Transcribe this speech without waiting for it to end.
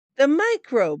The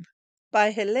Microbe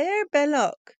by Hilaire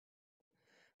Belloc.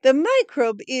 The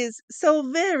microbe is so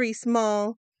very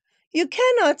small, you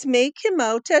cannot make him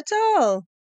out at all.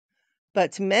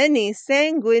 But many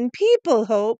sanguine people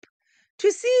hope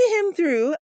to see him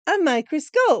through a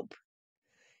microscope.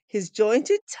 His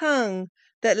jointed tongue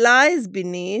that lies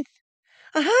beneath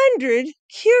 100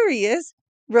 curious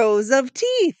rows of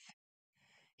teeth.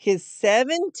 His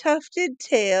 7 tufted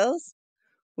tails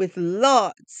with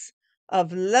lots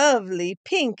of lovely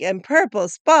pink and purple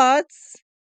spots,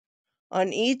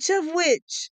 on each of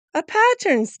which a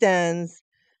pattern stands,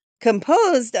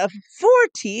 composed of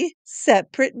 40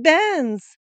 separate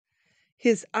bands.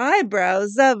 His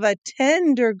eyebrows of a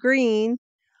tender green,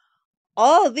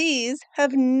 all these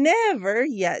have never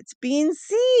yet been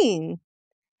seen.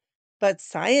 But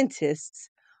scientists,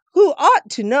 who ought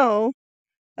to know,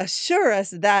 assure us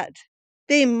that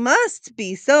they must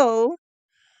be so.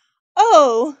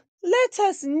 Oh, let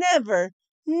us never,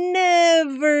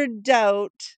 never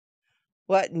doubt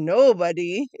what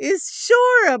nobody is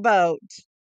sure about.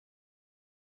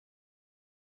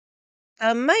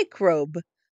 The Microbe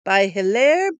by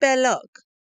Hilaire Belloc.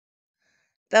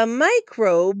 The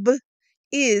microbe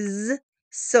is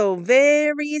so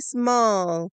very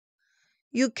small.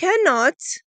 You cannot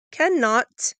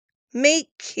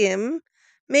make him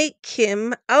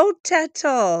out at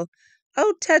all,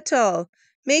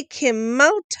 make him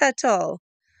out at all.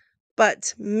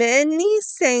 But many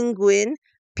sanguine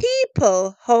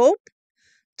people hope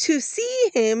to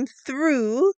see him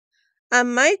through a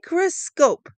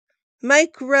microscope.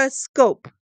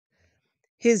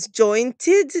 His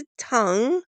jointed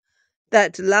tongue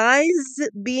that lies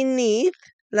beneath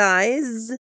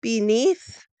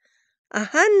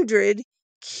 100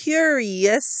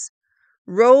 curious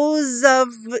rows of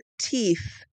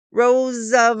teeth.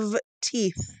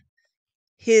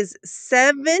 His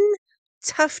 7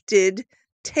 tufted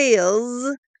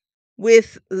tails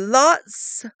with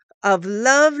lots of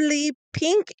lovely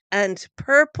pink and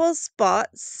purple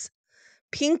spots.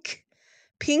 Pink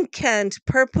and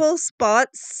purple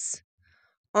spots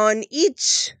on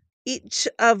each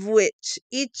of which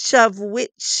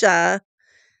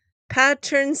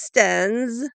pattern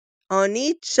stands,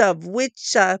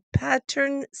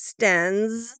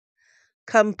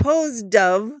 composed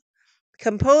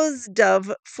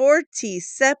of 40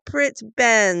 separate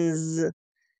bands.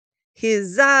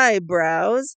 His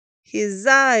eyebrows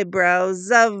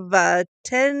of a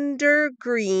tender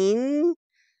green,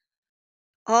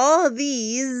 all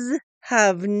these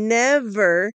have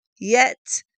never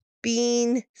yet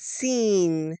been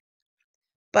seen.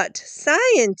 But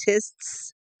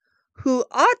scientists, who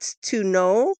ought to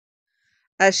know,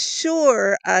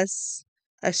 assure us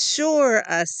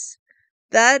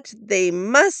that they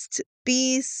must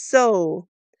be so.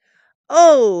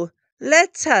 Oh,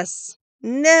 let us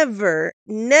never,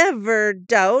 never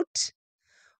doubt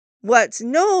what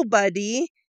nobody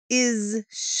is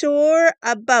sure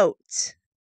about.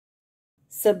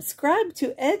 Subscribe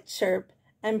to Ed Chirp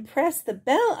and press the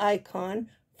bell icon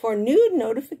for new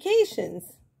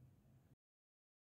notifications.